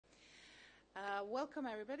Welcome,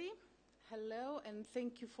 everybody. Hello, and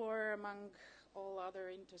thank you for, among all other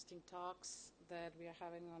interesting talks that we are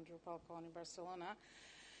having on DrupalCon in Barcelona,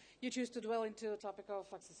 you choose to dwell into the topic of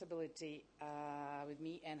accessibility with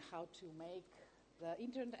me and how to make the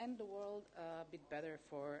internet and the world a bit better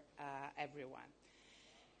for everyone.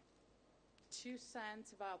 2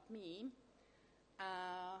 cents about me.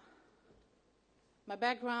 My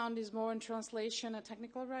background is more in translation and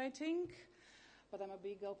technical writing, but I'm a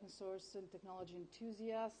big open source and technology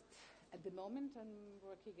enthusiast. At the moment, I'm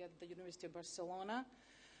working at the University of Barcelona,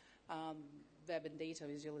 Web and Data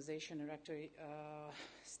Visualization Directory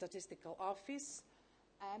Statistical Office.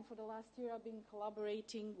 And for the last year, I've been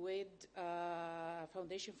collaborating with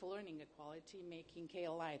Foundation for Learning Equality, making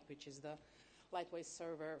KL Lite, which is the lightweight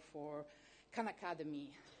server for Khan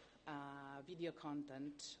Academy video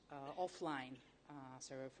content, offline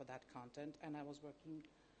server for that content. And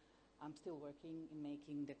I'm still working in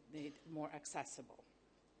making it more accessible.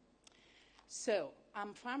 So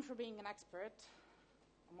I'm far from being an expert.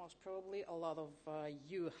 Most probably a lot of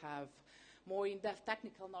you have more in-depth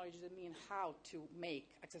technical knowledge than me in how to make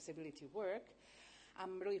accessibility work.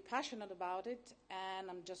 I'm really passionate about it, and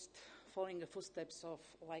I'm just following the footsteps of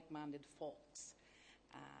like-minded folks.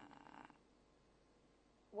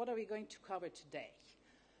 What are we going to cover today?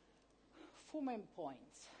 4 main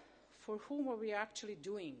points. For whom are we actually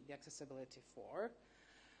doing the accessibility for?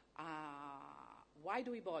 Why do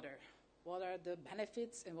we bother? What are the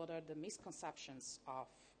benefits and what are the misconceptions of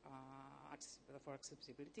for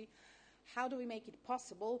accessibility? How do we make it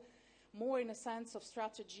possible? More in a sense of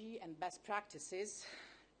strategy and best practices,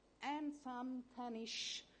 and some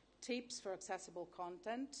 10-ish tips for accessible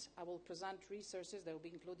content. I will present resources that will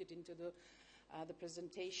be included into the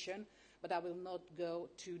presentation, but I will not go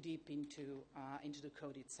too deep into the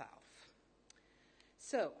code itself.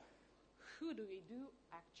 So, who do we do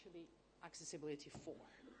actually accessibility for?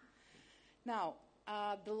 Now,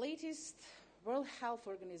 the latest World Health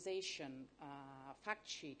Organization fact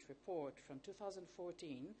sheet report from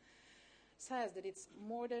 2014 says that it's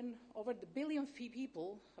more than over the billion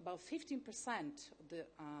people, about 15% of the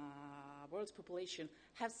world's population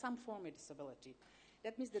have some form of disability.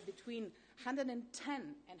 That means that between 110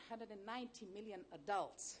 and 190 million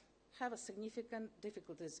adults have a significant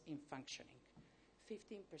difficulties in functioning.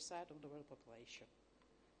 15% of the world population.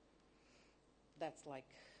 That's like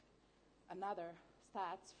another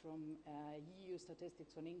stats from EU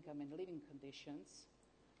statistics on income and living conditions.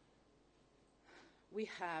 We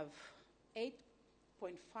have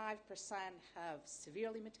 8.5% have severe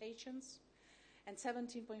limitations, and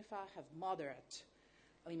 17.5% have moderate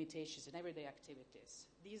limitations in everyday activities.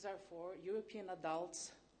 These are for European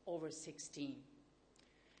adults over 16.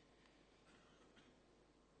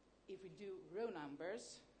 If we do raw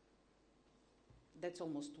numbers, that's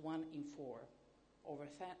almost 1 in 4. Over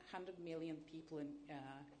 100 million people in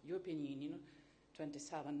European Union,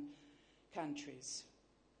 27 countries.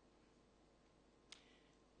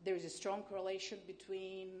 There is a strong correlation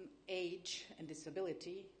between age and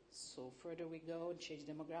disability. So further we go and change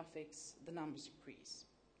demographics, the numbers increase.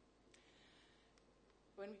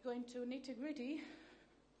 When we go into nitty-gritty,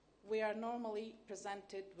 we are normally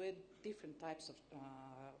presented with different types of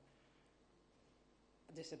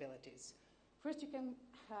disabilities. First, you can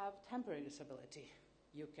have temporary disability.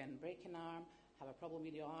 You can break an arm, have a problem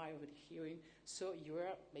with your eye or with hearing, so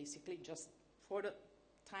you're basically just for the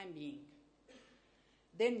time being.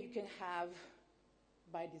 Then you can have,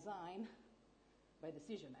 by design, by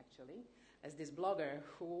decision actually, as this blogger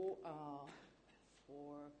who,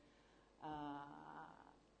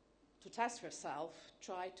 to test herself,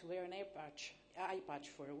 tried to wear an eye patch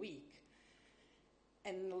for a week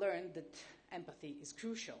and learned that empathy is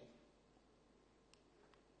crucial.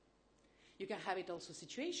 You can have it also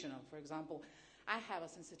situational. For example, I have a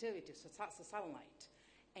sensitivity to sunlight,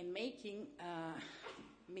 and making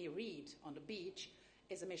me read on the beach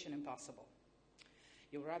is a mission impossible.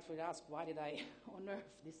 You rightfully ask, why did I on earth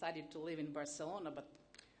decided to live in Barcelona, but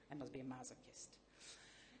I must be a masochist.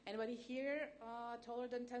 Anybody here taller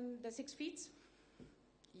than 6 feet?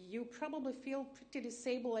 You probably feel pretty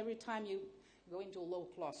disabled every time you go into a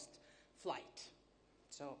low-cost flight.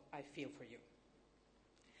 So I feel for you.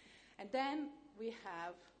 And then we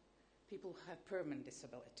have people who have permanent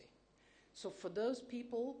disability. So for those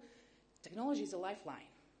people, technology is a lifeline.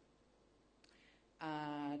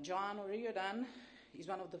 Joan O'Riordan is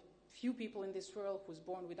one of the few people in this world who's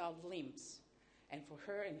born without limbs. And for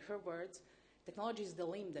her, in her words, technology is the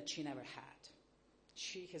limb that she never had.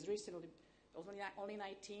 She has recently, only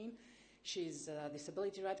 19, she's a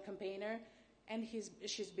disability rights campaigner, and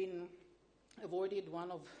she's been awarded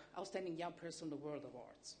one of Outstanding Young Person in the World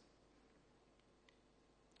Awards.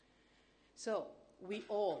 So we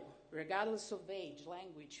all, regardless of age,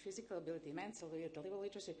 language, physical ability, mental ability,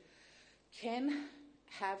 literacy, can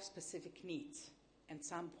have specific needs at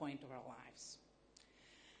some point of our lives.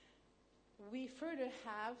 We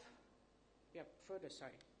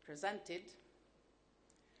are presented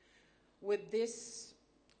with this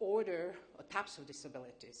order of types of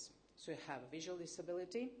disabilities. So you have visual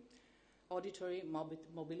disability, auditory,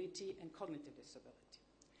 mobility, and cognitive disability.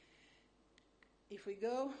 If we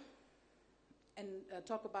go and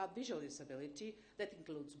talk about visual disability, that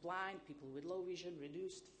includes blind, people with low vision,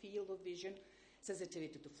 reduced field of vision,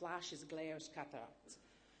 sensitivity to flashes, glares, cataracts.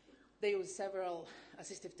 They use several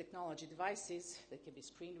assistive technology devices. They can be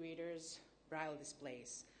screen readers, braille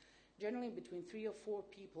displays. Generally, between 3 or 4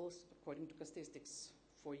 people, according to statistics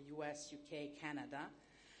for US, UK, Canada,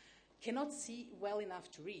 cannot see well enough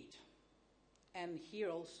to read. And here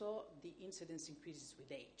also, the incidence increases with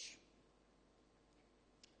age.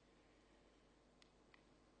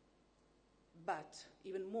 But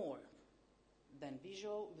even more than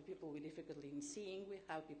visual, the people with difficulty in seeing, we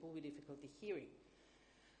have people with difficulty hearing.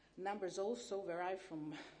 Numbers also vary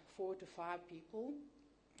from 4 to 5 people,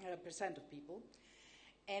 percent of people.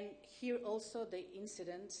 And here also the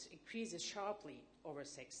incidence increases sharply over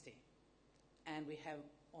 60. And we have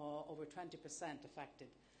over 20% affected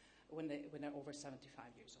when they're over 75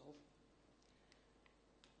 years old.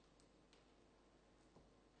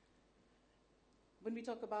 When we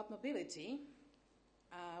talk about mobility,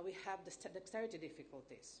 we have the dexterity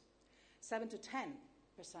difficulties. 7 to 10%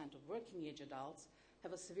 of working age adults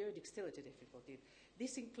have a severe dexterity difficulty.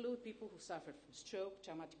 This includes people who suffer from stroke,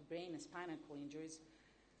 traumatic brain and spinal cord injuries,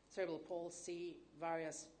 cerebral palsy,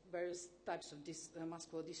 various types of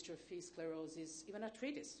muscular dystrophy, sclerosis, even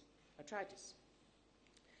arthritis.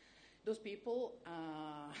 Those people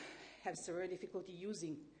have severe difficulty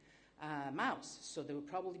using mouse, so they will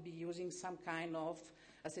probably be using some kind of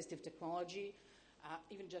assistive technology,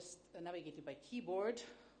 even just navigated by keyboard,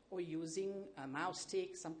 or using a mouse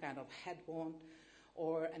stick, some kind of headband,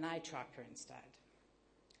 or an eye tracker instead.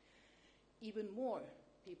 Even more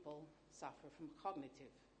people suffer from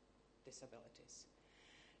cognitive disabilities.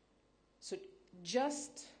 So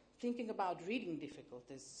just thinking about reading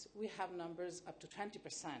difficulties, we have numbers up to 20%.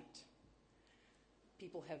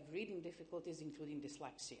 People have reading difficulties, including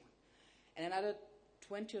dyslexia. And another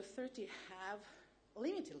 20 or 30 have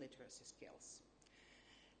limited literacy skills.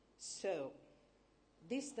 So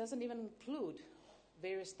this doesn't even include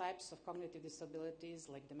various types of cognitive disabilities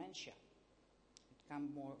like dementia. It comes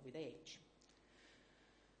more with age.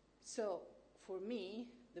 So for me,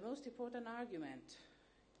 the most important argument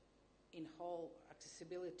in whole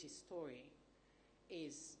accessibility story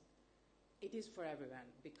is it is for everyone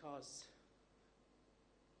because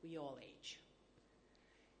we all age.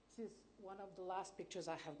 This is one of the last pictures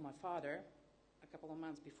I have of my father a couple of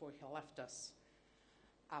months before he left us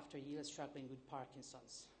after years struggling with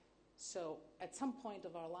Parkinson's. So at some point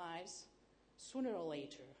of our lives, sooner or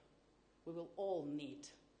later, we will all need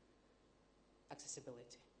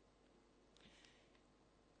accessibility.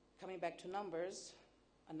 Coming back to numbers,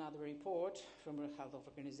 another report from World Health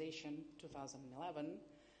Organization 2011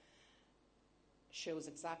 shows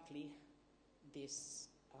exactly this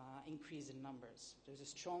increase in numbers. There's a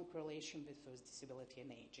strong correlation between disability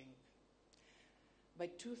and aging. By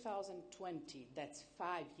 2020, that's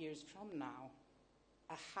 5 years from now,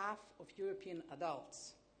 a half of European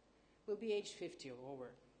adults will be age 50 or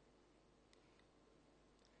over.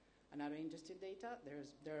 Another interesting data,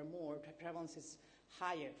 there are more, prevalence is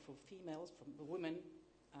higher for females, for women,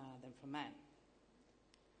 than for men.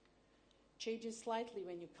 Changes slightly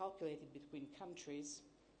when you calculate it between countries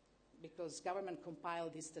because government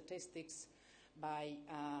compiled these statistics by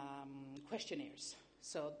questionnaires.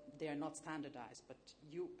 So they are not standardized, but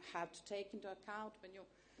you have to take into account when you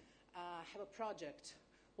have a project,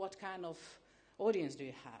 what kind of audience do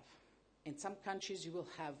you have? In some countries, you will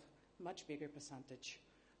have much bigger percentage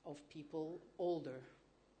of people older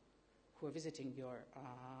who are visiting your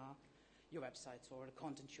websites or the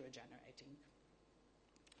content you are generating.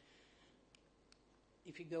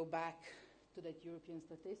 If you go back to that European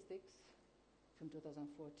statistics from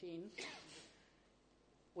 2014,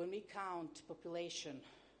 when we count population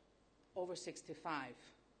over 65,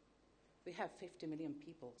 we have 50 million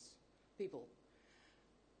people.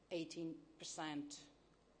 18%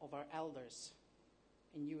 of our elders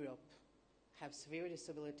in Europe have severe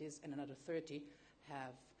disabilities, and another 30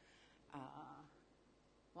 have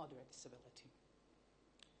moderate disability.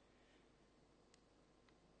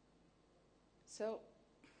 So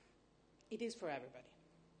it is for everybody.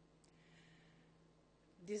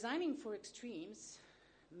 Designing for extremes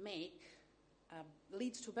make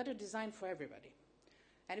leads to better design for everybody.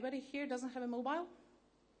 Anybody here doesn't have a mobile?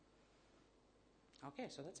 Okay,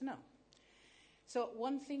 so that's a no. So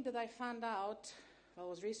one thing that I found out while I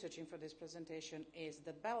was researching for this presentation is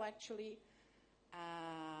that Bell actually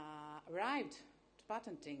arrived to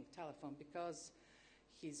patenting telephone because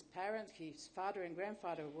his father and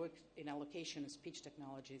grandfather worked in allocation and speech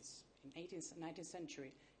technologies in 19th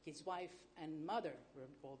century. His wife and mother were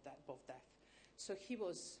both deaf. So he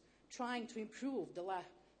was trying to improve the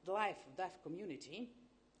life of deaf community,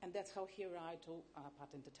 and that's how he arrived to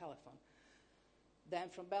patent the telephone. Then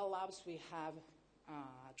from Bell Labs we have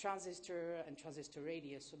transistor and transistor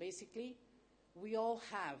radio. So basically, we all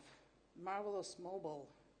have marvelous mobile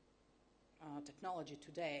technology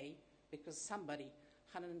today because somebody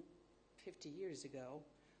 150 years ago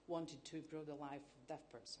wanted to improve the life of a deaf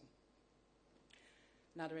person.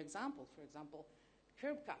 Another example, for example,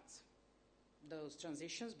 curb cuts. Those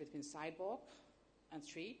transitions between sidewalk and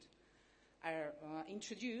street are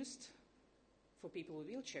introduced for people with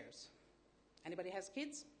wheelchairs. Anybody has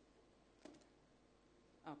kids?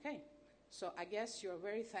 Okay, so I guess you're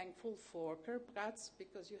very thankful for curb cuts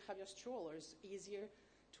because you have your strollers easier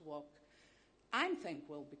to walk. I'm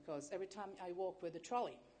thankful because every time I walk with a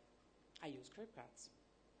trolley, I use curb cuts.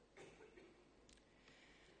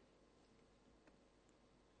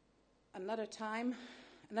 Another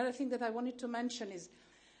thing that I wanted to mention is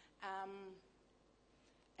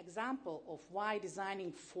example of why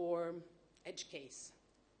designing for edge case,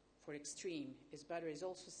 for extreme, is better is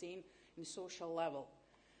also seen in social level.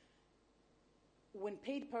 When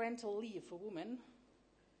paid parental leave for women,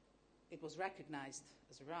 it was recognized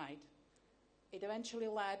as a right, it eventually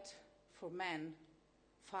led for men,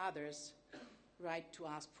 fathers, right to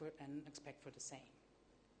ask for and expect for the same.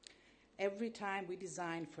 Every time we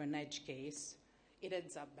design for an edge case, it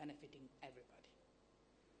ends up benefiting everybody.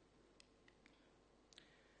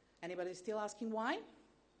 Anybody still asking why?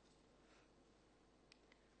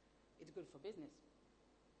 It's good for business.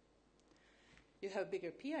 You have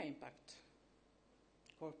bigger PR impact.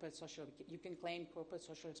 You can claim corporate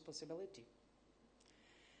social responsibility.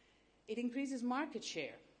 It increases market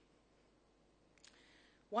share.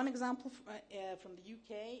 One example from the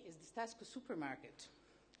UK is the Tesco supermarket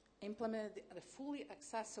implemented a fully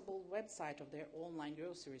accessible website of their online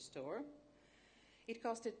grocery store. It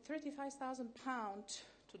costed £35,000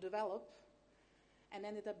 to develop and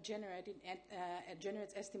ended up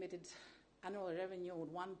generates estimated annual revenue of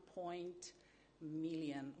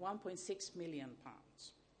 1.6 million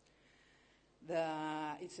pounds.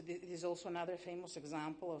 It is also another famous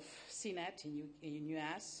example of CNET in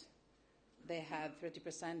US. They had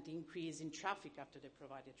 30% increase in traffic after they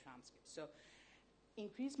provided transcripts. So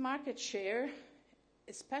increased market share,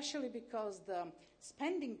 especially because the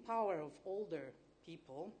spending power of older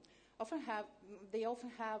people often have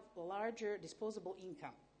larger disposable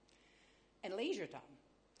income and leisure time.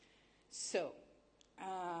 So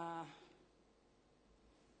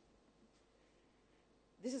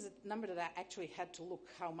this is a number that I actually had to look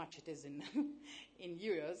how much it is in in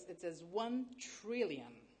euros. It says 1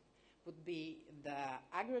 trillion would be the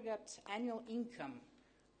aggregate annual income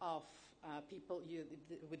of people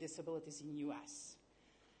with disabilities in US.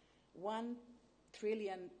 $1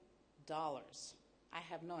 trillion. I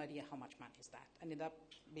have no idea how much money is that. Ended up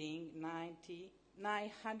being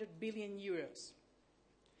 900 billion euros.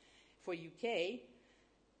 For UK,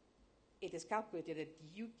 it is calculated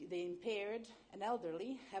that the impaired and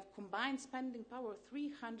elderly have combined spending power of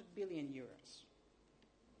 300 billion euros.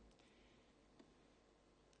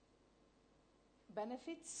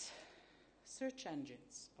 Benefits, search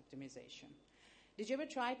engines optimization. Did you ever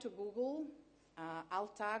try to Google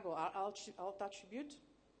alt tag or alt attribute?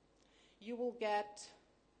 You will get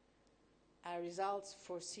results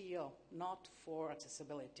for SEO, not for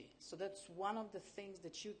accessibility. So that's one of the things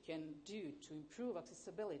that you can do to improve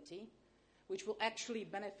accessibility, which will actually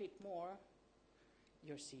benefit more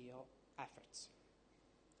your SEO efforts.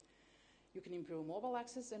 You can improve mobile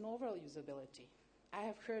access and overall usability. I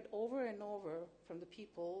have heard over and over from the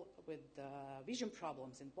people with vision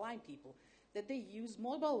problems and blind people that they use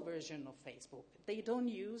mobile version of Facebook. They don't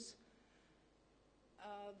use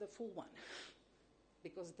the full one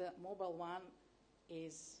because the mobile one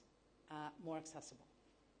is more accessible.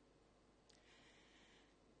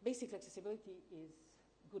 Basic accessibility is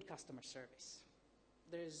good customer service.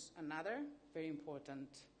 There's another very important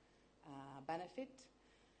benefit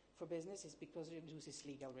for business is because it reduces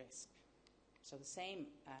legal risk. So the same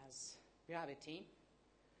as gravity,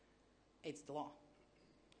 it's the law.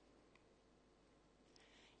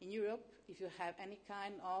 In Europe, if you have any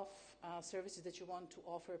kind of services that you want to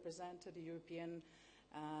offer, present to the European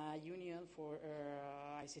Union Union for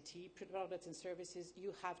ICT products and services,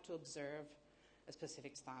 you have to observe a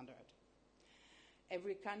specific standard.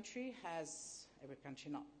 Every country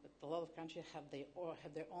not, but a lot of countries have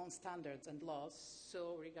their own standards and laws.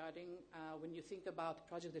 So regarding when you think about the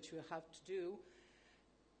project that you have to do,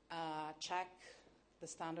 check the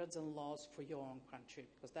standards and laws for your own country,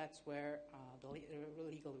 because that's where the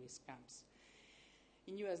legal risk comes.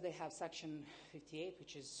 In US, they have Section 58,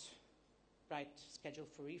 which is scheduled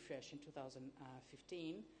for refresh in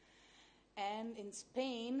 2015. And in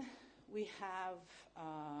Spain, we have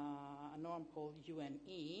a norm called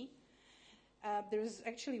UNE. There's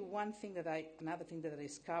actually another thing that I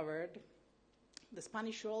discovered. The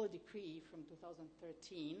Spanish Royal Decree from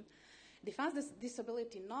 2013 defines this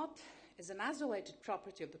disability not as an isolated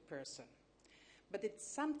property of the person, but it's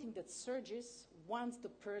something that surges once the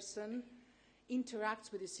person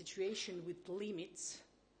interacts with the situation with limits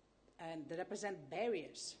and that represent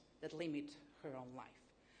barriers that limit her own life.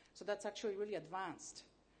 So that's actually really advanced.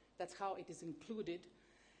 That's how it is included.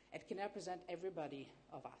 It can represent everybody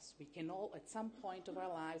of us. We can all, at some point of our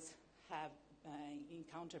lives, have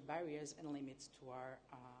encounter barriers and limits to our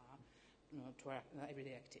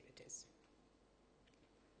everyday activities.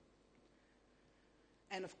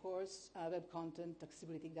 And of course, web content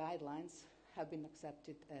accessibility guidelines have been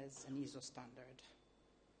accepted as an ISO standard.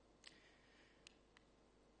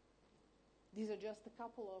 These are just a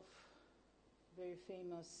couple of very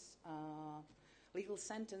famous legal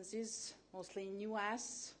sentences, mostly in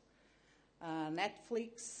US.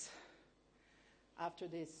 Netflix, after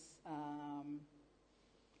this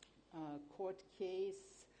court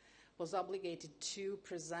case, was obligated to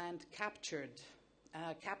present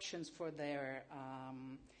captions for their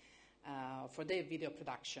video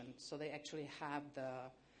production. So they actually have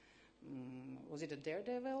was it a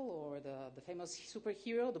Daredevil or the famous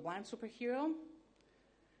superhero, the blind superhero?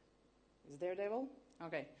 Is Daredevil?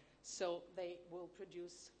 Okay. So they will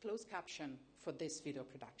produce closed caption for this video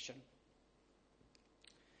production.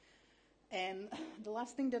 And the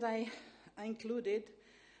last thing that I included,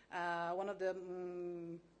 one of the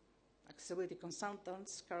accessibility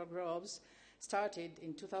consultants, Carol Groves, started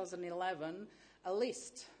in 2011 a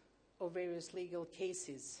list of various legal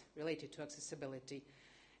cases related to accessibility.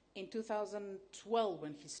 In 2012,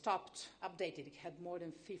 when he stopped updating, he had more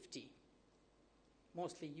than 50,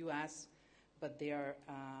 mostly US, but they're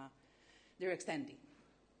extending.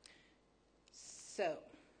 So,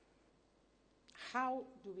 how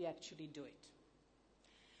do we actually do it?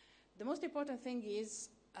 The most important thing is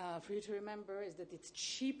for you to remember is that it's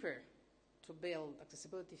cheaper to build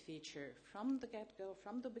accessibility feature from the get-go,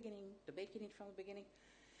 from the beginning, to bake it in from the beginning,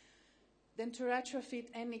 than to retrofit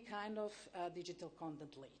any kind of digital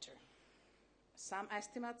content later. Some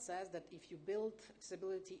estimate says that if you build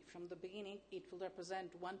accessibility from the beginning, it will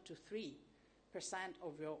represent 1 to 3%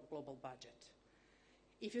 of your global budget.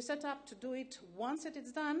 If you set up to do it once it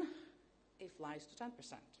is done, it flies to 10%.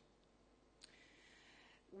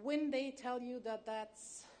 When they tell you that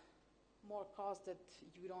that's more cost that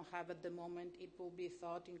you don't have at the moment, it will be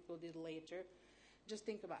thought included later. Just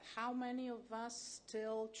think about how many of us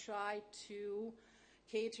still try to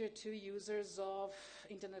cater to users of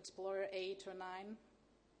Internet Explorer 8 or 9?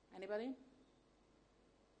 Anybody?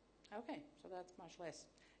 Okay, so that's much less.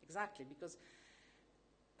 Exactly, because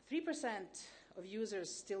 3% of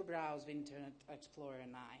users still browse Internet Explorer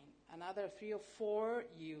 9. Another 3 or 4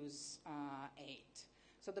 use 8.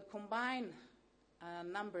 So the combined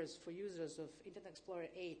numbers for users of Internet Explorer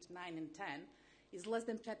 8, 9, and 10 is less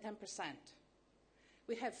than 10%.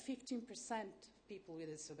 We have 15% people with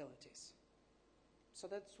disabilities. So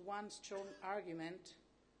that's one strong argument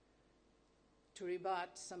to rebut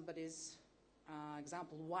somebody's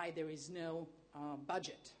example why there is no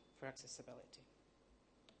budget for accessibility.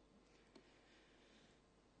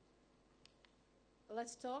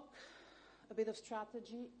 Let's talk a bit of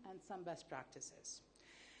strategy and some best practices.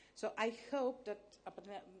 So I hope that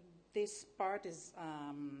this part is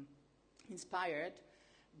inspired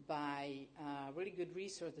by really good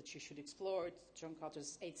research that you should explore. It's John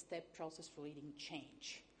Cotter's 8-step process for leading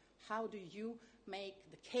change. How do you make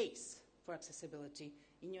the case for accessibility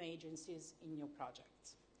in your agencies, in your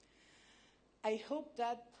projects? I hope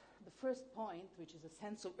that the first point, which is a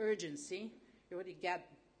sense of urgency, you already get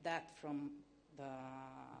that from the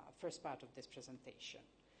first part of this presentation.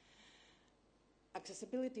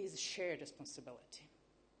 Accessibility is a shared responsibility.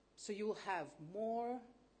 So you will have more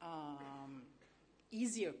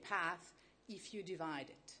easier path if you divide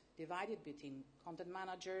it. Divide it between content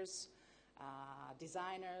managers,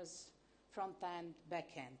 designers, front-end,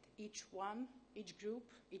 back-end. Each one, each group,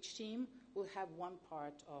 each team will have one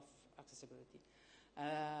part of accessibility.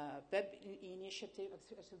 Web web initiative,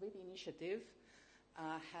 accessibility initiative,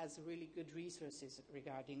 has really good resources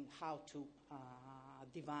regarding how to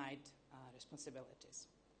divide responsibilities.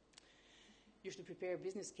 You should prepare a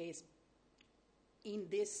business case in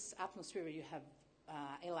this atmosphere where you have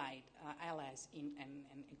allies and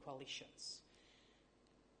coalitions.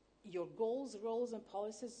 Your goals, roles, and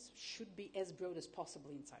policies should be as broad as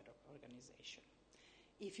possible inside your organization.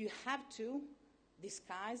 If you have to,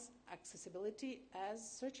 disguise accessibility as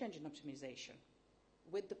search engine optimization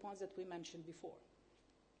with the points that we mentioned before.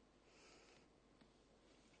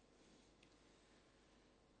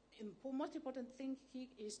 The most important thing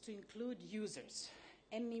is to include users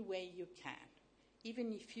any way you can.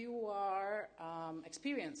 Even if you are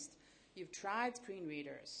experienced, you've tried screen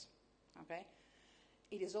readers, okay?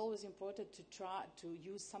 It is always important to try to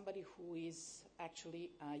use somebody who is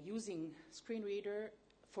actually using screen reader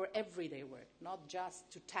for everyday work, not just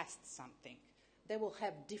to test something. They will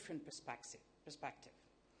have different perspective.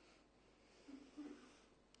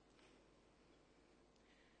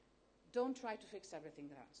 Don't try to fix everything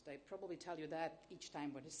at once. They probably tell you that each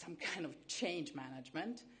time when there's some kind of change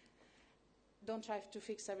management. Don't try to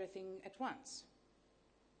fix everything at once.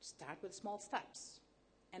 Start with small steps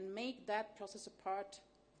and make that process a part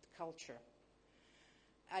of the culture.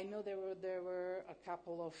 I know there were a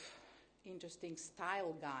couple of interesting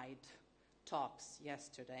style guide talks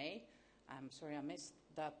yesterday. I'm sorry I missed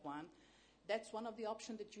that one. That's one of the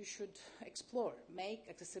options that you should explore. Make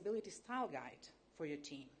accessibility style guide for your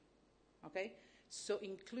team. Okay? So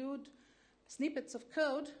include snippets of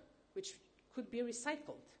code which could be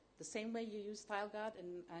recycled, the same way you use style guide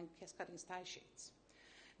and cascading style sheets.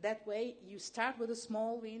 That way you start with the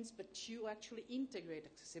small wins, but you actually integrate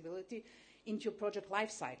accessibility into your project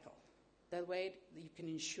lifecycle. That way you can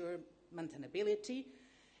ensure maintainability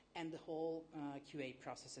and the whole QA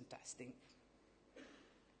process and testing.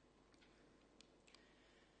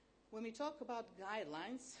 When we talk about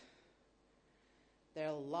guidelines, there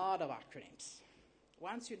are a lot of acronyms.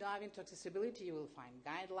 Once you dive into accessibility, you will find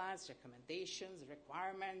guidelines, recommendations,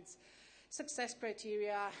 requirements, success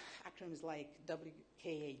criteria, acronyms like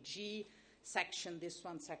WCAG, section this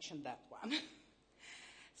one, section that one.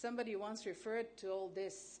 Somebody once referred to all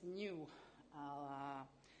these new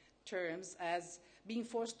terms as being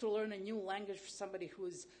forced to learn a new language for somebody who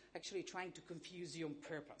is actually trying to confuse you on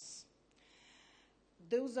purpose.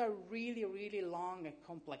 Those are really, really long and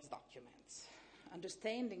complex documents.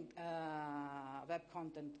 Understanding web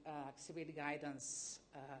content accessibility guidance,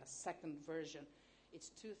 second version, it's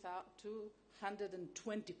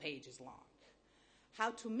 220 pages long.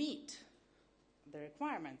 How to meet the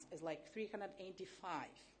requirements is like 385.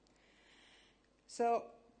 So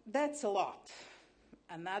that's a lot.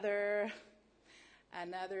 Another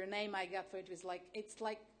name I got for it was like,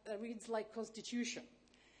 reads like Constitution.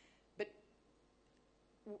 But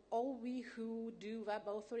all we who do web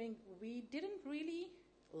authoring, we didn't really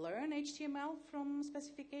learn HTML from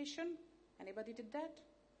specification. Anybody did that?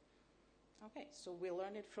 Okay, so we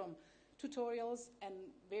learned it from tutorials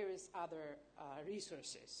and various other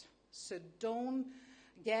resources. So don't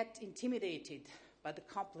get intimidated by the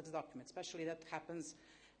complex document, especially that happens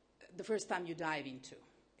the first time you dive into.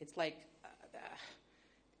 It's like,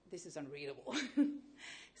 this is unreadable.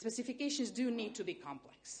 Specifications do need to be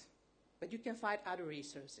complex, but you can find other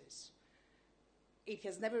resources. It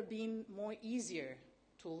has never been more easier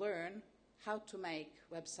to learn how to make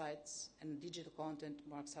websites and digital content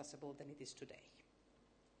more accessible than it is today.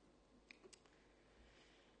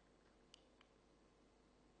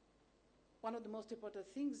 One of the most important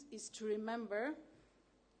things is to remember,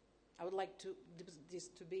 I would like this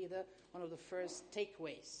to be one of the first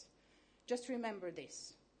takeaways. Just remember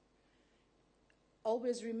this.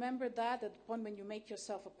 Always remember that at the point when you make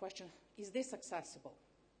yourself a question, is this accessible?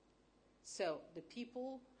 So the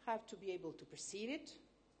people have to be able to perceive it,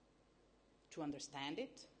 to understand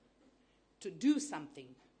it, to do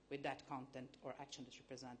something with that content or action that you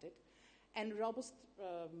presented. And robust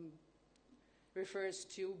refers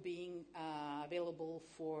to being available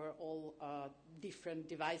for all different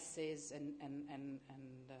devices and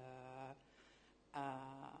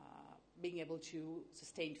being able to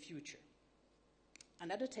sustain future.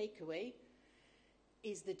 Another takeaway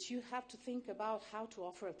is that you have to think about how to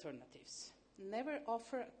offer alternatives. Never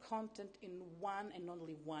offer content in one and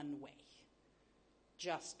only one way.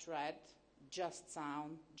 Just read, just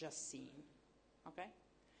sound, just seen. Okay?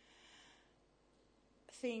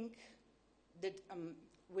 Think that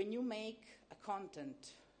when you make a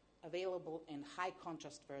content available in high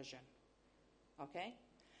contrast version, okay,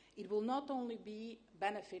 it will not only be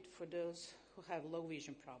benefit for those who have low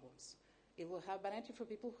vision problems. It will have benefit for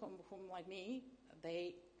people whom like me,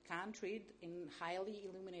 they can't read in highly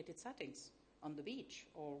illuminated settings on the beach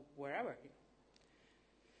or wherever.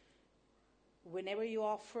 Whenever you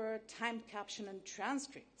offer timed caption and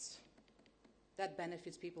transcripts, that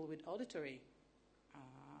benefits people with auditory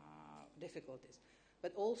difficulties,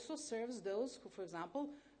 but also serves those who, for example,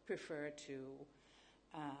 prefer to,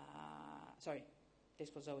 sorry,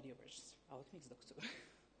 this was audio versions.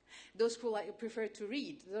 Those who prefer to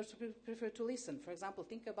read, those who prefer to listen. For example,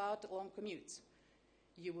 think about long commutes.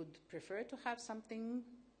 You would prefer to have something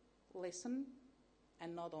listen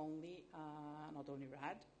and not only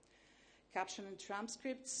read. Caption and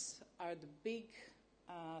transcripts are the big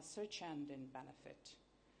search engine benefit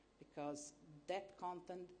because that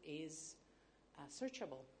content is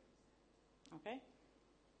searchable. Okay?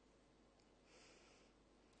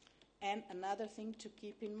 And another thing to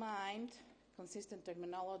keep in mind, consistent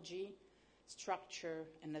terminology, structure,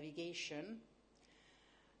 and navigation,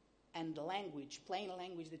 and the language, plain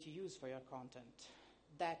language that you use for your content.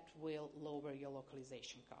 That will lower your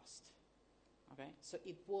localization cost. Okay? So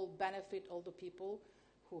it will benefit all the people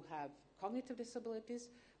who have cognitive disabilities,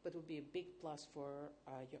 but will be a big plus for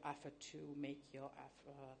your effort to make your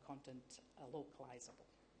content localizable.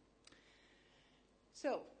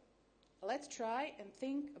 So let's try and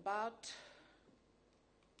think about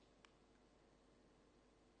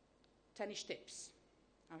 10-ish tips.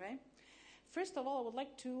 Okay? First of all, I would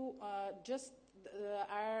like to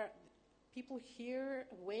are people here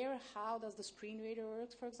aware how does the screen reader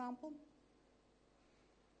work, for example?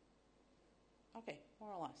 Okay,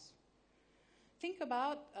 more or less. Think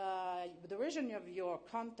about the version of your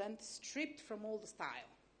content stripped from all the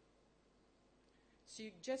style. So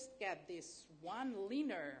you just get this one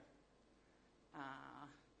linear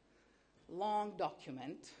long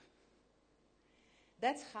document.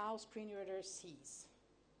 That's how screen reader sees.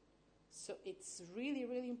 So it's really,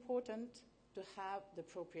 really important to have the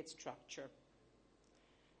appropriate structure.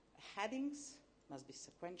 Headings must be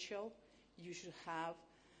sequential. You should have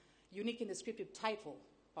unique and descriptive title,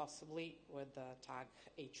 possibly with the tag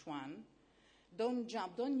H1. Don't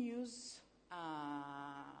jump, don't use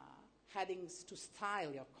headings to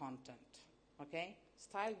style your content, okay?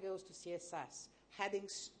 Style goes to CSS.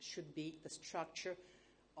 Headings should be the structure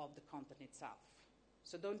of the content itself.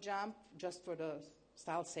 So don't jump just for the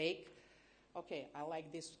style's sake. Okay, I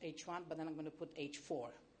like this H1, but then I'm going to put H4.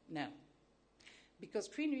 No. Because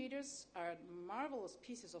screen readers are marvelous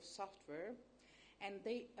pieces of software, and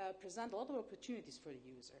they present a lot of opportunities for the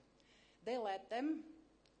user. They let them,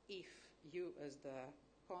 if you as the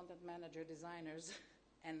content manager, designers,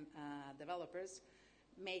 and developers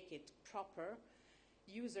make it proper,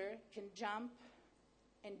 user can jump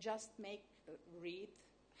and just read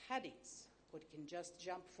headings, or it can just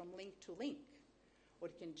jump from link to link, or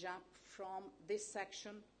it can jump from this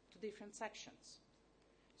section to different sections.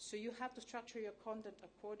 So you have to structure your content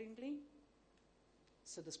accordingly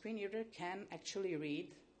so the screen reader can actually read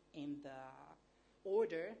in the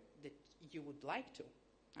order that you would like to.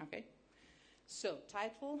 Okay? So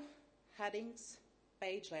title, headings,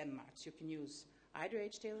 page landmarks. You can use either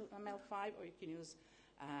HTML5 or you can use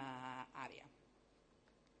ARIA.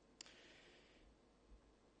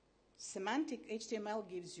 Semantic HTML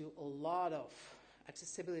gives you a lot of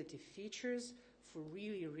accessibility features for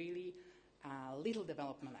really, really little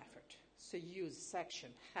development effort. So use section,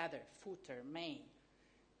 header, footer, main.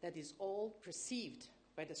 That is all perceived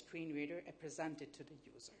by the screen reader and presented to the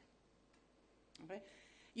user. Okay?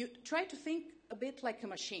 You try to think a bit like a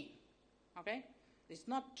machine. Okay? It's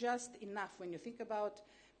not just enough when you think about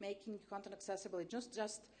making content accessible. It's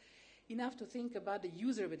just enough to think about the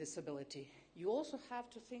user with disability. You also have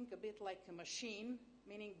to think a bit like a machine,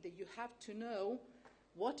 meaning that you have to know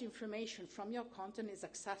what information from your content is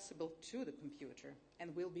accessible to the computer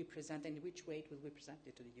and will be presented, in which way it will be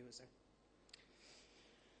presented to the user.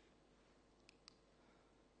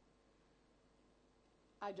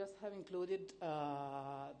 I just have included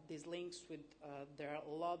these links with, there are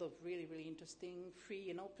a lot of really, really interesting free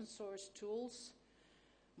and open source tools,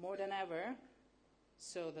 more than ever.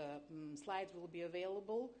 So the slides will be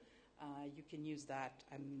available. You can use that.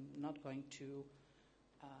 I'm not going to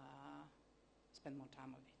spend more time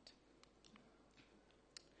on it.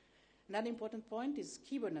 Another important point is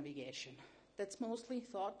keyboard navigation. That's mostly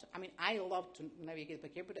thought, I love to navigate by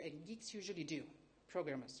keyboard, and geeks usually do,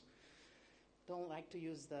 programmers. Don't like to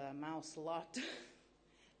use the mouse a lot,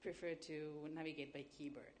 prefer to navigate by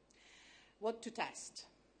keyboard. What to test?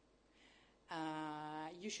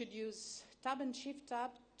 You should use Tab and Shift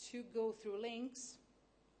Tab to go through links,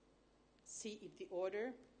 see if the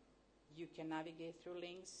order you can navigate through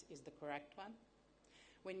links is the correct one.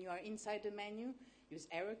 When you are inside the menu, use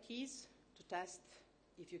arrow keys to test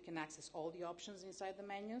if you can access all the options inside the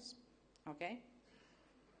menus, okay?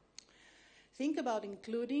 Think about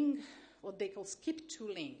including what they call skip to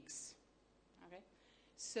links, okay?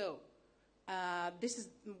 So this is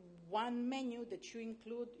one menu that you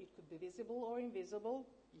include. It could be visible or invisible.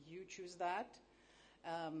 You choose that.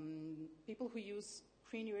 People who use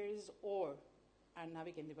screen readers or are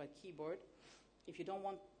navigating by keyboard, if you don't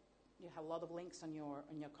want, you have a lot of links on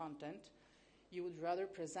your content, you would rather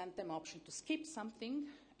present them option to skip something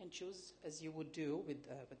and choose as you would do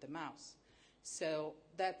with the mouse. So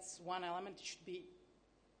that's one element. It should be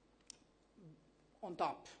on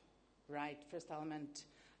top, right? First element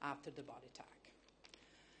after the body tag.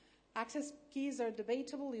 Access keys are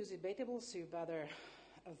debatable, use debatable, so you better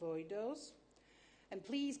avoid those. And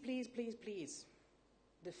please, please, please, please,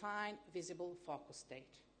 define visible focus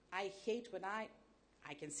state. I hate when I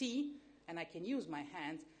can see and I can use my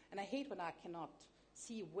hands, and I hate when I cannot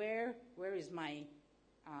see where is my,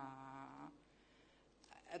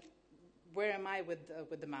 where am I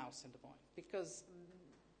with the mouse at the point. Because,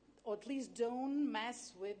 or at least don't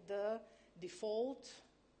mess with the default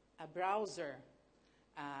browser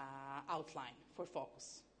outline for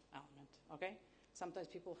focus element, okay? Sometimes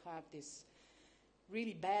people have this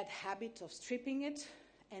really bad habit of stripping it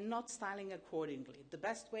and not styling accordingly. The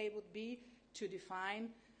best way would be to define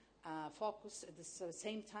focus at the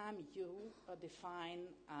same time you define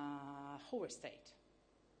hover state,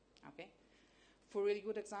 okay? For a really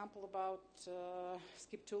good example about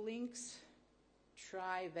skip to links,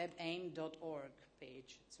 try webaim.org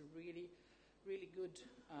page. It's a really, really good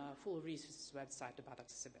full resources website about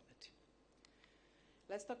accessibility.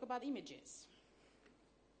 Let's talk about images.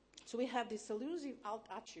 So we have this elusive alt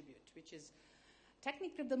attribute, which is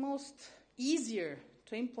technically the most easier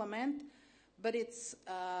to implement, but it's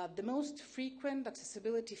the most frequent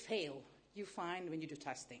accessibility fail you find when you do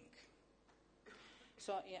testing.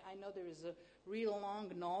 So yeah, I know there is a real long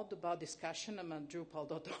node about discussion about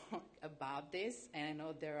Drupal.org about this, and I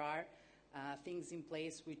know there are things in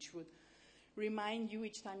place which would remind you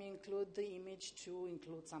each time you include the image to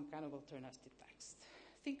include some kind of alternative text.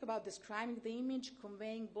 Think about describing the image,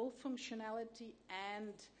 conveying both functionality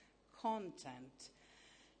and content.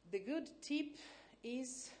 The good tip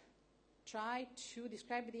is try to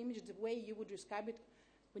describe the image the way you would describe it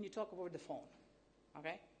when you talk over the phone,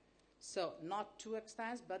 okay? So not too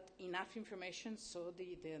extensive, but enough information so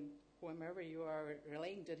whomever you are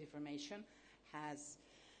relaying that information has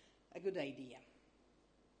a good idea.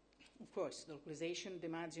 Of course, localization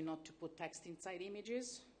demands you not to put text inside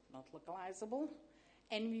images, not localizable.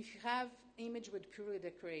 And if you have image with purely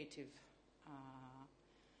decorative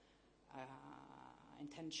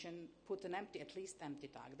intention, put an empty, at least empty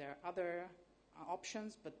tag. There are other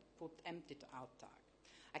options, but put empty to alt tag.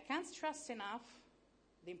 I can't stress enough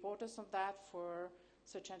the importance of that for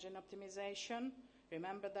search engine optimization.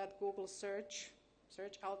 Remember that Google search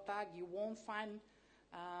alt tag, you won't find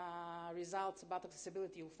results about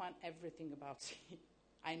accessibility. You'll find everything about it.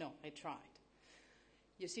 I know, I tried.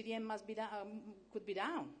 Your CDN must be could be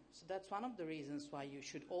down. So that's one of the reasons why you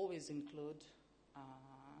should always include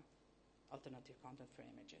alternative content for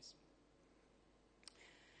images.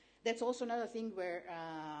 That's also another thing where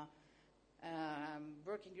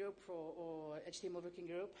working group or HTML working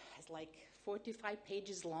group has like 45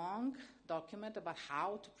 pages long document about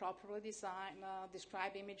how to properly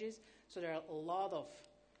describe images. So there are a lot of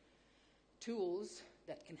tools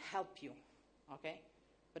that can help you, okay?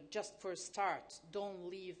 But just for a start, don't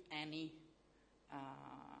leave any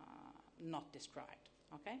not described,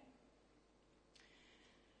 okay?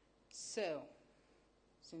 So,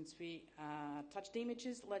 since we touched the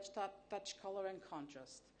images, let's touch color and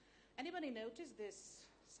contrast. Anybody notice this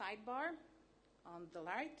sidebar on the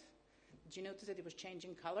right? Did you notice that it was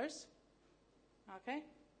changing colors? Okay,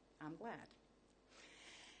 I'm glad.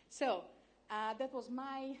 So, that was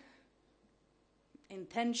my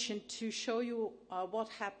intention to show you what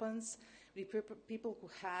happens with people who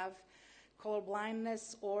have color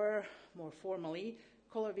blindness or, more formally,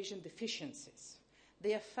 color vision deficiencies.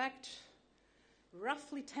 They affect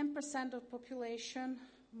roughly 10% of population,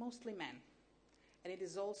 mostly men. And it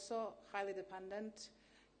is also highly dependent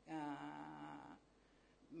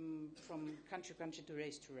from country to country to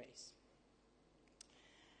race to race.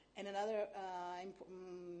 And another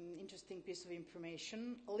interesting piece of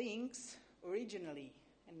information, links originally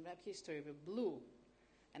in web history were blue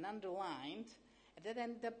and underlined, and that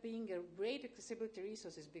ended up being a great accessibility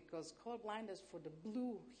resources because color blindness for the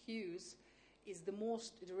blue hues is the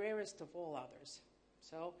rarest of all others.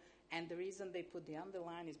 So, and the reason they put the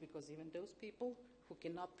underline is because even those people who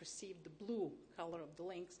cannot perceive the blue color of the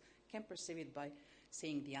links can perceive it by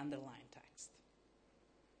seeing the underlined text.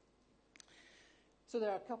 So there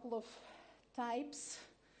are a couple of types.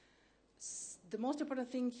 The most important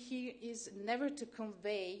thing here is never to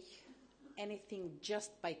convey anything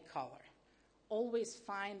just by color. Always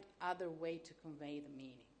find other way to convey the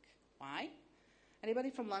meaning. Why?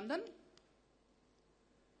 Anybody from London?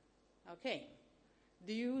 Okay.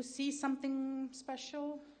 Do you see something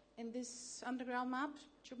special in this underground map,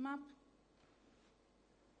 tube map?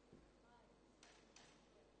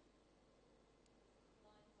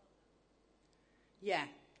 Yeah,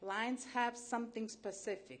 lines have something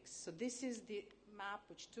specific. So this is the map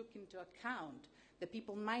which took into account that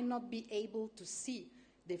people might not be able to see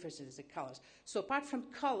differences in colors. So apart from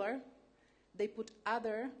color, they put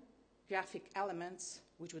other graphic elements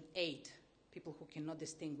which would aid people who cannot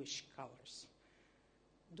distinguish colors.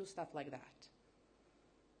 Do stuff like that.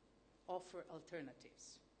 Offer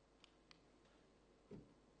alternatives.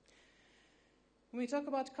 When we talk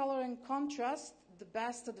about color and contrast, the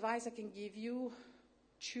best advice I can give you,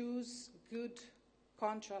 choose good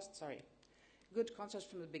contrast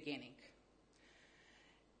from the beginning.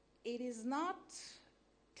 It is not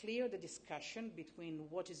clear, the discussion between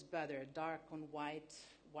what is better, dark on white,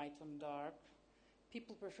 white on dark.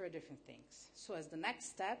 People prefer different things. So as the next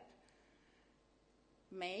step,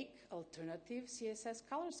 make alternative CSS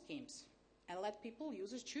color schemes and let people,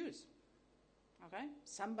 users, choose. Okay?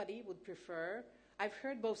 Somebody would prefer, I've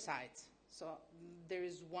heard both sides. So there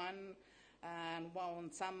is one, and on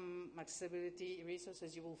some accessibility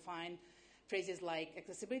resources you will find phrases like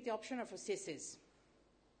accessibility optional for CSS,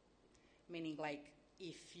 meaning like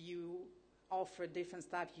if you offer different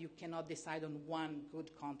stuff, you cannot decide on one good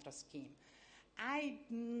contrast scheme. I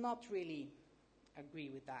not really agree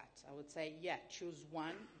with that. I would say, yeah, choose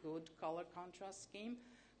one good color contrast scheme,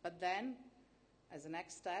 but then, as a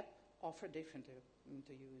next step, offer different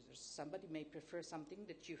to users. Somebody may prefer something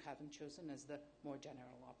that you haven't chosen as the more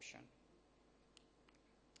general option.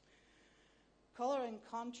 Color and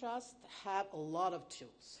contrast have a lot of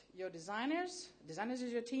tools. Your designers of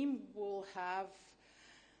your team will have,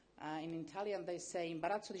 in Italian they say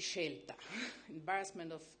imbarazzo di scelta,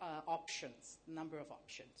 embarrassment of options, number of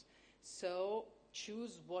options. So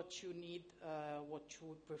choose what you need, what you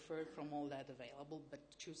would prefer from all that available, but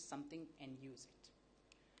choose something and use it.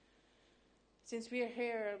 Since we are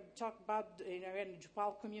here talk about in the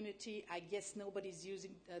Drupal community, I guess nobody's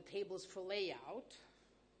using tables for layout.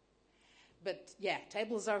 But yeah,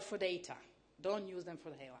 tables are for data. Don't use them for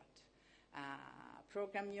layout.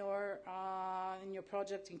 Program in your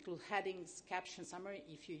project, include headings, caption, summary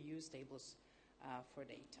if you use tables for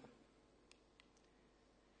data.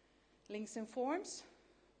 Links and forms.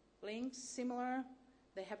 Links, similar.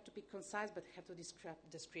 They have to be concise, but have to be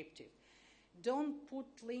descriptive. Don't put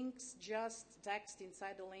links, just text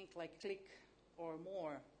inside the link, like click or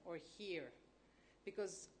more or here.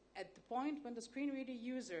 Because at the point when the screen reader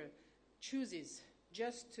user chooses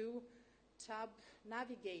just to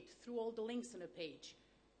navigate through all the links on a page,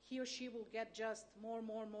 he or she will get just more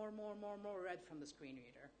read from the screen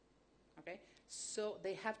reader. Okay? So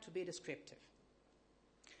they have to be descriptive.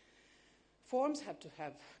 Forms have to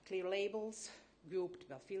have clear labels, grouped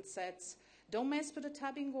by field sets. Don't mess with the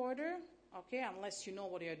tabbing order, okay, unless you know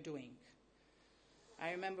what you're doing.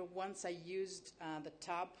 I remember once I used the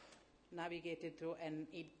tab, navigated through, and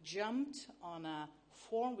it jumped on a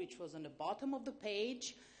form which was on the bottom of the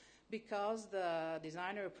page because the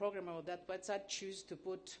designer or programmer of that website chose to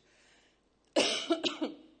put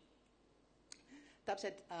tab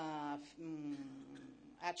set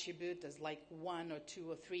attribute as like 1 or 2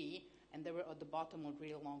 or 3, and they were at the bottom of a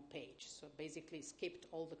really long page. So basically skipped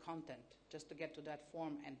all the content just to get to that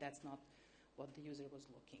form, and that's not what the user was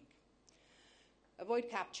looking. Avoid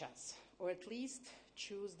CAPTCHAs, or at least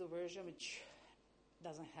choose the version which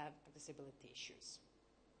doesn't have accessibility issues.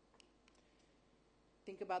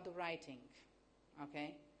 Think about the writing,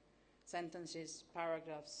 okay? Sentences,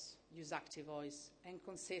 paragraphs, use active voice, and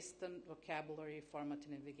consistent vocabulary, format,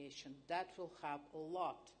 and navigation. That will help a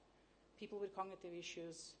lot. People with cognitive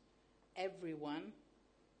issues, everyone,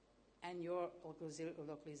 and your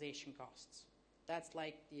localization costs. That's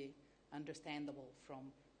like the understandable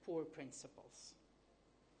from poor principles.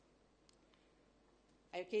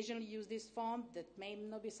 I occasionally use this font that may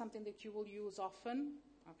not be something that you will use often,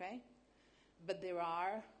 okay? But there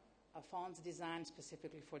are fonts designed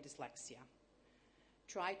specifically for dyslexia.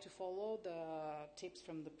 Try to follow the tips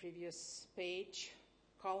from the previous page.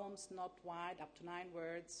 Columns not wide, up to 9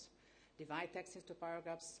 words. Divide text into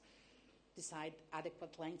paragraphs. Decide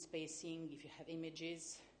adequate line spacing. If you have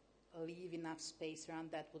images, leave enough space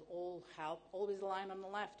around. That would all help. Always a line on the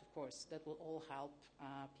left, of course. That will all help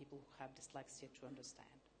people who have dyslexia to understand.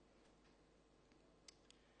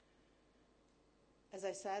 As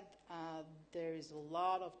I said, there is a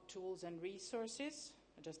lot of tools and resources.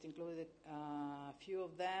 I just included a few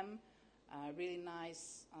of them. Really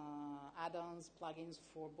nice add-ons, plugins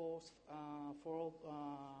for both for all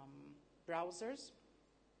browsers.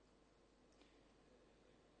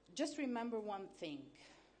 Just remember one thing.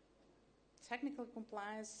 Technical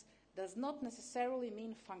compliance does not necessarily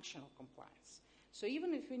mean functional compliance. So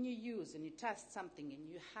even if when you use and you test something and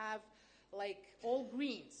you have like all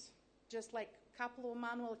greens, just like a couple of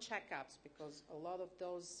manual checkups, because a lot of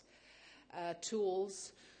those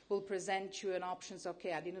tools will present you an options,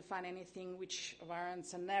 okay, I didn't find anything which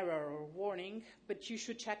warrants an error or warning, but you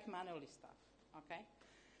should check manually stuff, okay?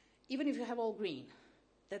 Even if you have all green,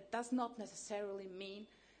 that does not necessarily mean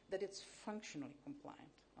that it's functionally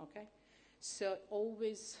compliant, okay? So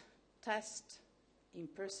always test in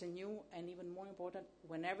person new, and even more important,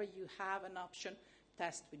 whenever you have an option,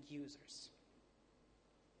 test with users.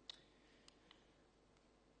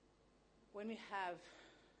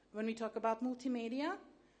 When we talk about multimedia,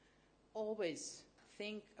 always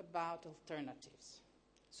think about alternatives.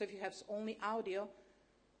 So if you have only audio,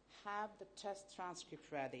 have the test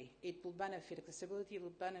transcript ready. It will benefit accessibility, it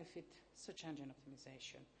will benefit search engine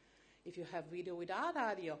optimization. If you have video without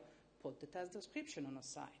audio, put the test description on the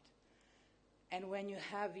side. And when you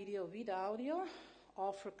have video with audio,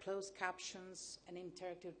 offer closed captions and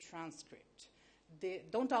interactive transcript.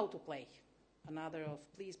 Don't autoplay. Another of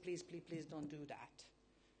please, please, please, please don't do that.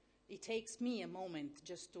 It takes me a moment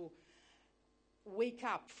just to wake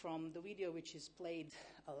up from the video which is played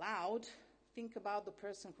aloud. Think about the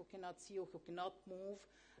person who cannot see or who cannot move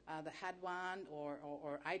the headband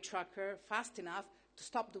or eye tracker fast enough to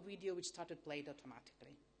stop the video which started played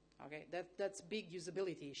automatically. Okay, that's big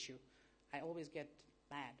usability issue. I always get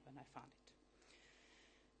mad when I found it.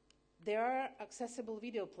 There are accessible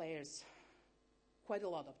video players, quite a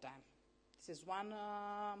lot of them. This is one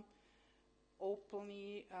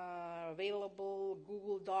openly available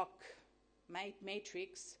Google Doc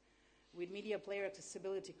matrix with media player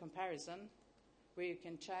accessibility comparison, where you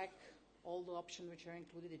can check all the options which are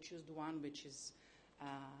included and choose the one which is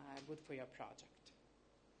good for your project.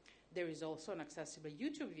 There is also an accessible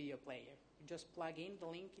YouTube video player. You just plug in the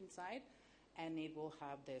link inside, and it will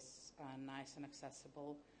have this nice and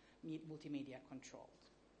accessible multimedia control.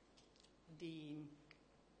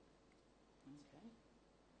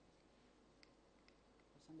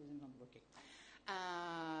 For some reason, not working.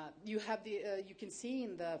 You can see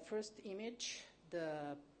in the first image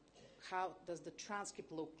how does the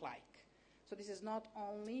transcript look like. So this is not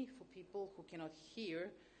only for people who cannot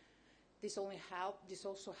hear. This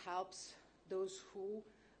also helps those who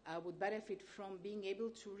would benefit from being able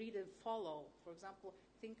to read and follow. For example,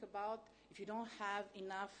 think about if you don't have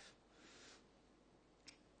enough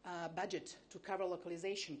budget to cover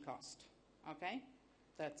localization cost, okay?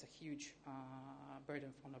 That's a huge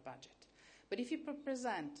burden on the budget. But if you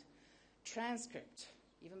present transcript,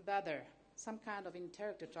 even better, some kind of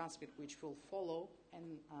interactive transcript which will follow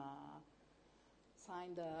and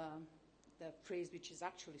sign the phrase which is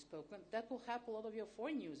actually spoken, that will help a lot of your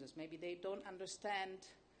foreign users. Maybe they don't understand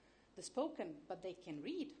the spoken, but they can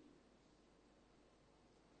read.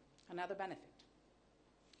 Another benefit.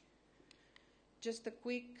 Just a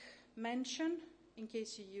quick mention in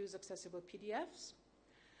case you use accessible PDFs.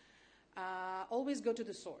 Always go to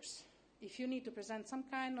the source. If you need to present some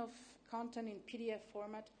kind of content in PDF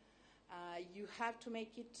format, you have to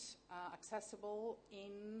make it accessible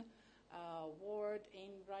in Word, in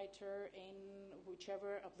Writer, in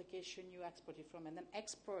whichever application you export it from, and then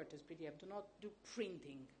export as PDF. Do not do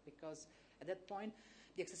printing, because at that point,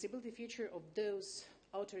 the accessibility feature of those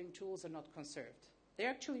authoring tools are not conserved. They're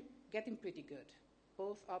actually getting pretty good.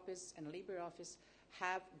 Both Office and LibreOffice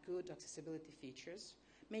have good accessibility features.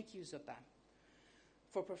 Make use of them.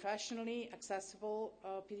 For professionally accessible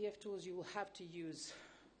PDF tools, you will have to use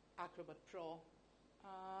Acrobat Pro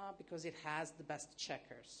because it has the best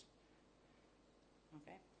checkers.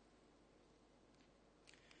 Okay?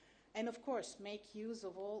 And of course, make use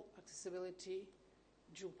of all accessibility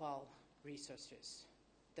Drupal resources.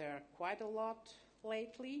 There are quite a lot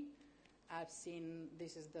lately. I've seen,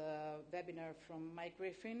 this is the webinar from Mike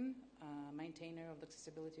Griffin, maintainer of the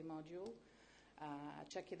accessibility module.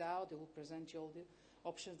 Check it out. It will present you all the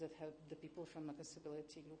options that have the people from the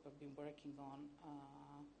accessibility group have been working on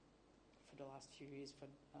for the last few years for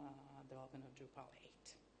development of Drupal 8.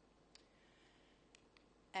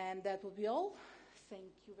 And that will be all.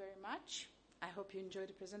 Thank you very much. I hope you enjoyed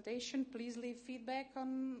the presentation. Please leave feedback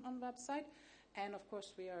on the website. And of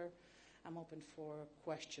course, I'm open for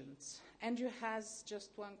questions. Andrew has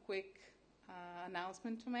just one quick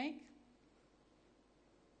announcement to make.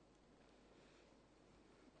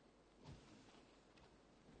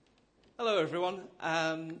 Hello, everyone.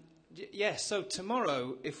 So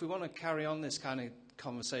tomorrow, if we want to carry on this kind of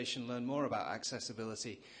conversation, learn more about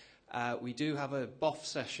accessibility, we do have a BOF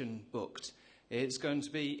session booked. It's going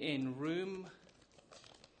to be in room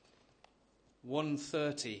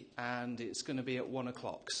 1:30, and it's going to be at 1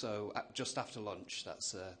 o'clock, so just after lunch.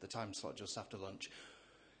 That's the time slot, just after lunch.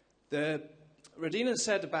 Radina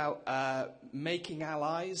said about making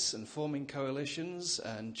allies and forming coalitions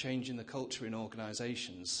and changing the culture in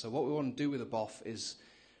organisations. So what we want to do with a BOF is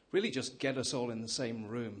really just get us all in the same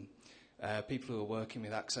room, people who are working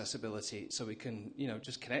with accessibility, so we can,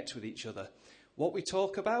 just connect with each other. What we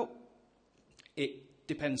talk about, it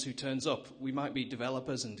depends who turns up. We might be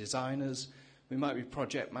developers and designers. We might be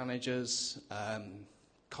project managers,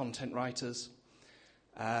 content writers.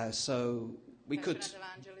 So we could...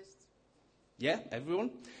 evangelists. Yeah,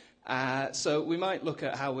 everyone. So we might look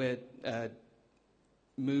at how we're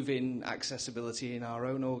moving accessibility in our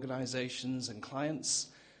own organisations and clients,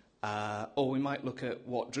 or we might look at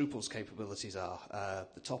what Drupal's capabilities are.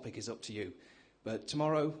 The topic is up to you. But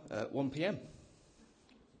tomorrow at 1 p.m.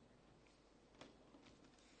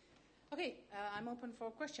 Okay, I'm open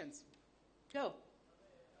for questions. Go.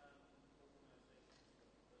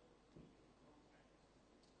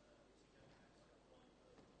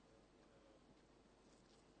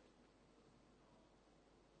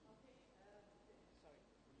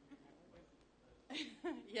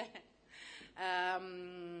 Yeah.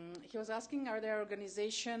 He was asking, are there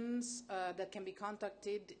organizations that can be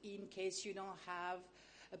contacted in case you don't have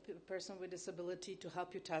a person with disability to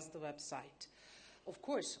help you test the website? Of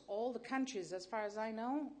course, all the countries, as far as I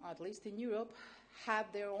know, at least in Europe,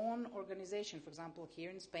 have their own organization. For example, here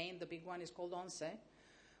in Spain, the big one is called ONCE,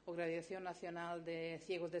 Organización Nacional de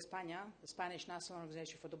Ciegos de España, the Spanish National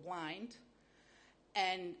Organization for the Blind.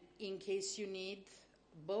 And in case you need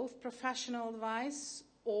both professional advice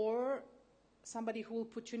or somebody who will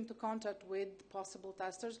put you into contact with possible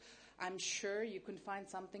testers, I'm sure you can find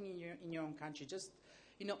something in your own country. Just,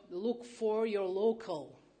 look for your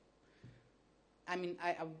local. I mean,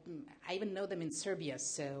 I even know them in Serbia,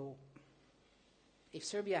 so if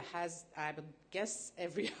Serbia has, I would guess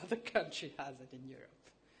every other country has it in Europe.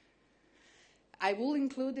 I will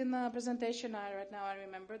include in the presentation, right now I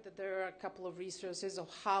remember that there are a couple of resources of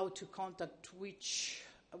how to contact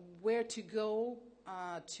where to go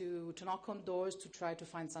to knock on doors to try to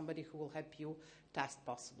find somebody who will help you test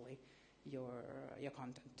possibly your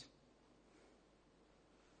content.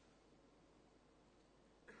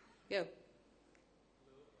 Go.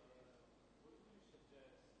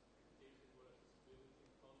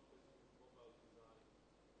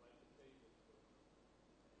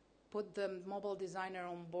 Put the mobile designer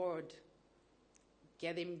on board.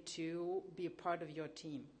 Get him to be a part of your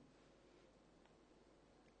team.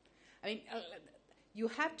 I mean, you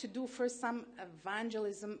have to do first some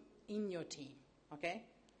evangelism in your team, okay?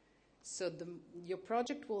 So your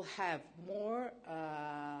project will have more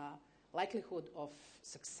likelihood of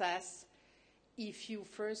success if you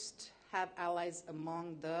first have allies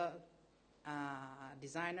among the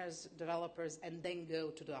designers, developers, and then go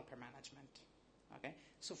to the upper management, okay?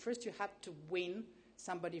 So first you have to win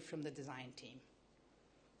somebody from the design team.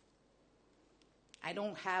 I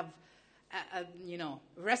don't have a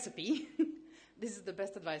recipe. This is the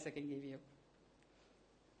best advice I can give you.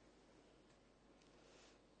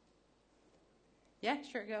 Yeah,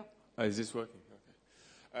 sure, go. Is this working?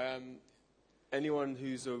 Okay. Anyone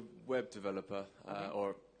who's a web developer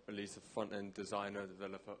or at least a front-end designer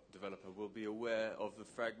developer will be aware of the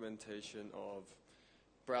fragmentation of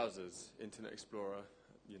browsers, Internet Explorer,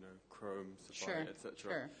 Chrome, Safari, etc.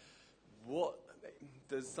 Sure.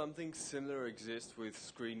 Does something similar exist with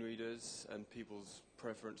screen readers and people's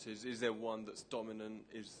preferences? Is there one that's dominant?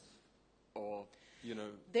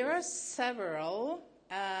 There are several.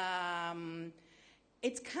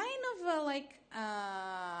 It's kind of like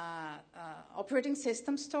operating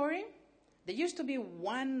system story. There used to be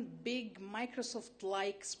one big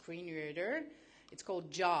Microsoft-like screen reader. It's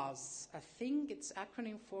called JAWS. I think it's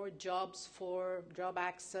acronym for Jobs for Job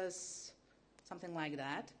Access, something like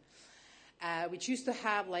that, which used to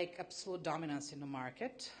have like absolute dominance in the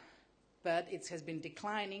market, but it has been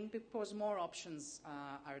declining because more options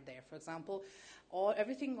are there. For example,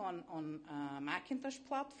 everything on Macintosh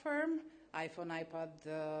platform, iPhone,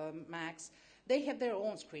 iPad, Macs, they have their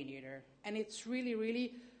own screen reader, and it's really,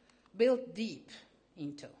 really built deep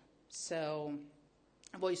into. So,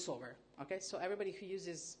 VoiceOver. Okay, so everybody who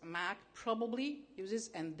uses Mac probably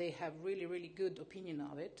uses, and they have really, really good opinion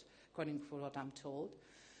of it, according to what I'm told.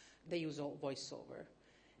 They use VoiceOver.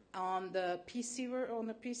 On the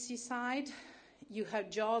PC side, You have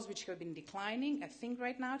JAWS, which have been declining. I think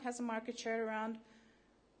right now it has a market share around,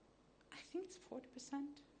 I think it's 40%.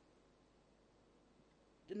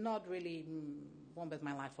 Not really, won't bet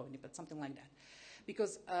my life on it, but something like that.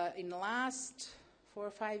 Because in the last 4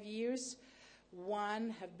 or 5 years, one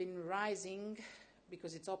have been rising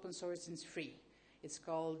because it's open source and it's free. It's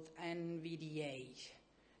called NVDA,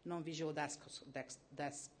 non-visual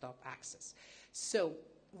desktop access. So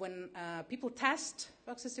when people test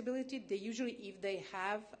accessibility, they usually, if they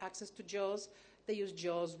have access to JAWS, they use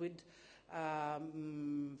JAWS with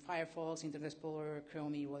Firefox, Internet Explorer,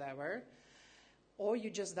 Chrome, whatever. Or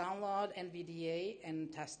you just download NVDA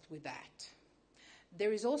and test with that.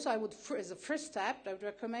 There is also, as a first step, I would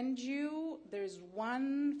recommend you, there is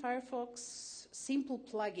one Firefox simple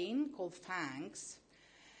plugin called Fangs.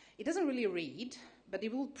 It doesn't really read, but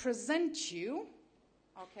it will present you,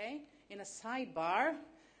 okay, in a sidebar,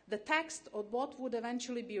 the text of what would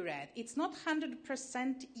eventually be read. It's not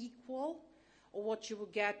 100% equal or what you will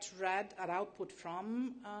get read at output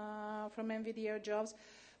from NVIDIA or JAWS,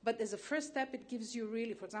 but as a first step, it gives you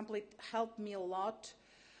really, for example, it helped me a lot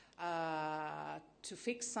to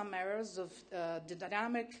fix some errors of the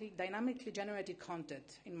dynamically generated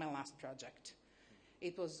content in my last project.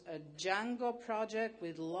 It was a Django project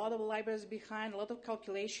with a lot of libraries behind, a lot of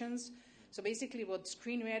calculations. So basically what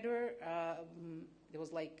screen reader, there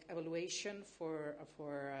was like evaluation for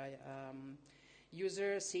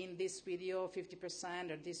user seeing this video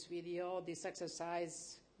 50% or this video, this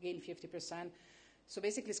exercise gain 50%. So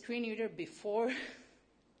basically screen reader before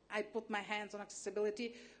I put my hands on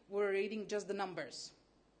accessibility were reading just the numbers,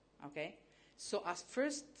 okay? So I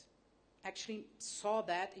first actually saw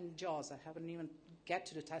that in JAWS. I haven't even get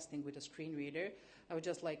to the testing with a screen reader. I was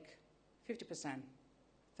just like 50%,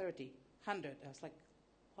 30, 100. I was like,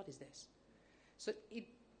 what is this? So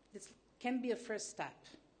this can be a first step,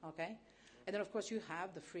 okay? And then of course you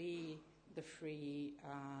have the free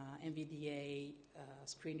NVDA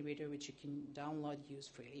screen reader, which you can download, use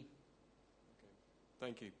freely. Okay.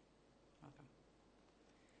 Thank you. Welcome.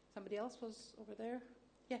 Somebody else was over there?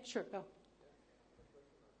 Yeah, sure, go.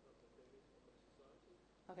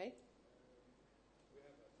 Okay. We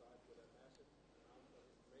have a site with a massive amount of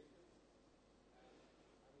information, and I'm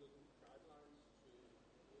looking for guidelines to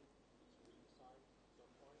redesign at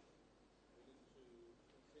some point. We need to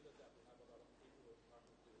consider that we have a lot of people with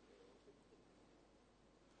cognitive difficulties,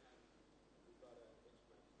 and we've got to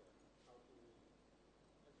express that. How do we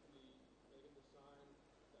actually make a design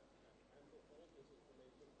that can handle all this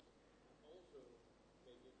information and also make it,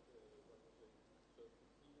 so people cannot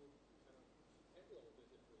handle all this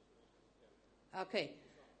information actually can. Okay.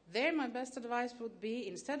 There, my best advice would be,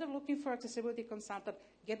 instead of looking for accessibility consultant,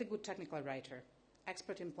 get a good technical writer,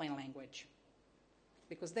 expert in plain language.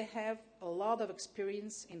 Because they have a lot of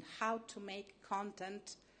experience in how to make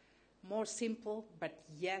content more simple, but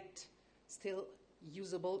yet still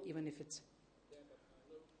usable, even if it's... Yeah, but I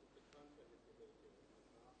know the content information is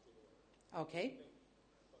not Okay.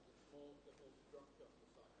 but it's more the whole structure of the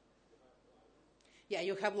site. You have like... Yeah,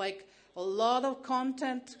 you have like a lot of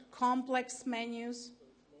content, complex menus.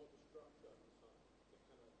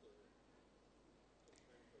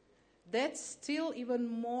 That's still even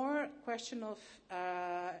more question of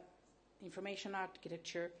information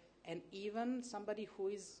architecture and even somebody who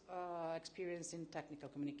is experienced in technical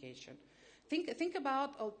communication. Think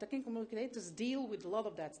about how technical communicators deal with a lot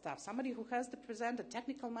of that stuff. Somebody who has to present a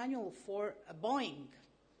technical manual for a Boeing,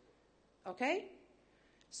 okay?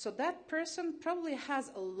 So that person probably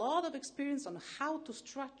has a lot of experience on how to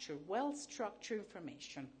structure, well-structured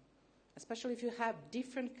information, especially if you have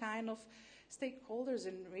different kind of stakeholders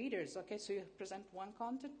and readers, okay? So you present one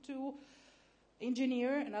content to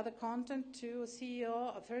engineer, another content to a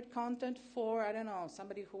CEO, a third content for, I don't know,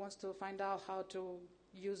 somebody who wants to find out how to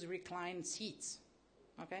use reclined seats,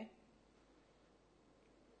 okay?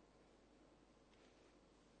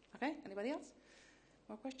 Okay, anybody else?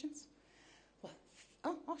 More questions? Well,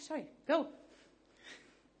 oh, sorry, go.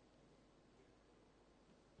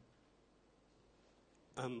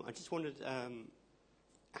 I just wondered,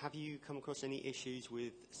 have you come across any issues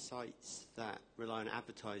with sites that rely on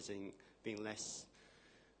advertising being less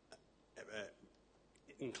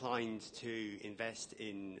inclined to invest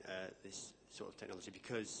in this sort of technology?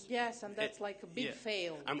 Because yes, and that's like a big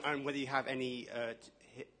fail. And whether you have any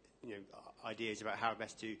ideas about how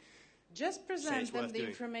best to just present them the doing.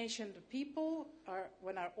 information. The people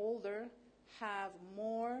when are older, have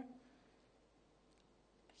more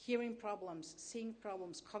hearing problems, seeing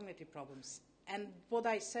problems, cognitive problems. And what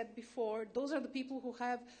I said before, those are the people who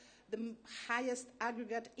have the highest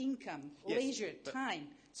aggregate income, yes, leisure, time.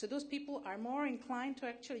 So those people are more inclined to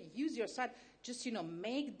actually use your site, just,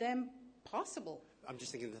 make them possible. I'm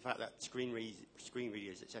just thinking of the fact that screen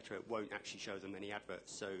readers, etc., won't actually show them any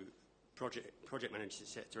adverts. So project managers,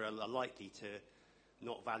 etc., are likely to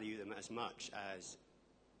not value them as much as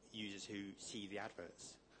users who see the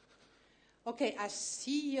adverts. Okay, I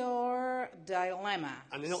see your dilemma.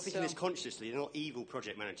 And they're not thinking this consciously. They're not evil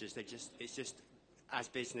project managers. It's just as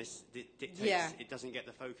business dictates, it doesn't get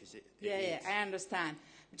the focus it needs. I understand.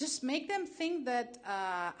 Just make them think that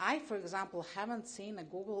I, for example, haven't seen a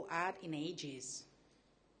Google ad in ages.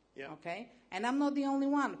 Yeah. Okay? And I'm not the only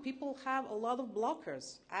one. People have a lot of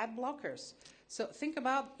blockers, ad blockers. So think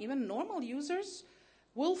about even normal users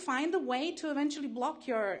will find a way to eventually block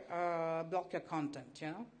your content,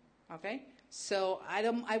 Okay? So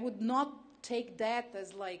I would not take that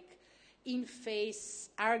as like in-face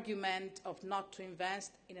argument of not to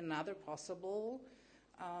invest in another possible.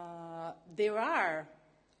 There are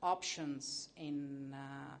options in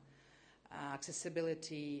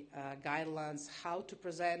accessibility guidelines how to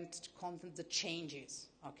present content that changes,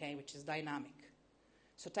 okay, which is dynamic.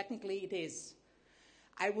 So technically it is.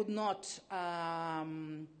 I would not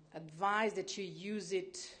advise that you use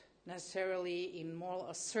it necessarily in more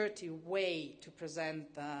assertive way to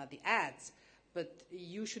present the ads, but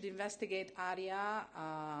you should investigate ARIA,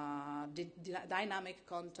 dynamic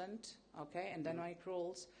content, okay, and dynamic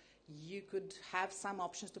rules. You could have some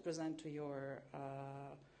options to present to your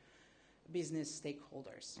business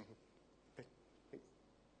stakeholders.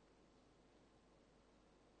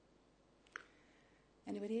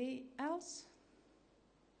 Anybody else?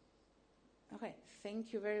 Okay,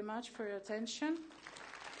 thank you very much for your attention.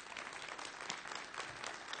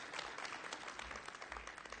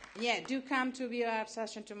 Yeah, do come to BOApp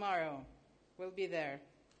session tomorrow. We'll be there.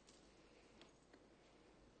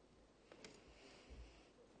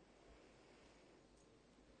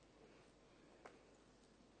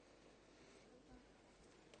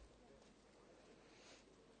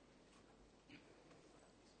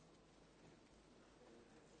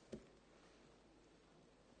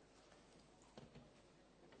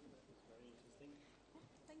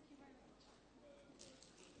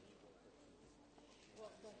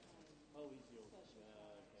 Oh, he's yours.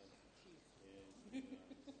 Okay. Yeah.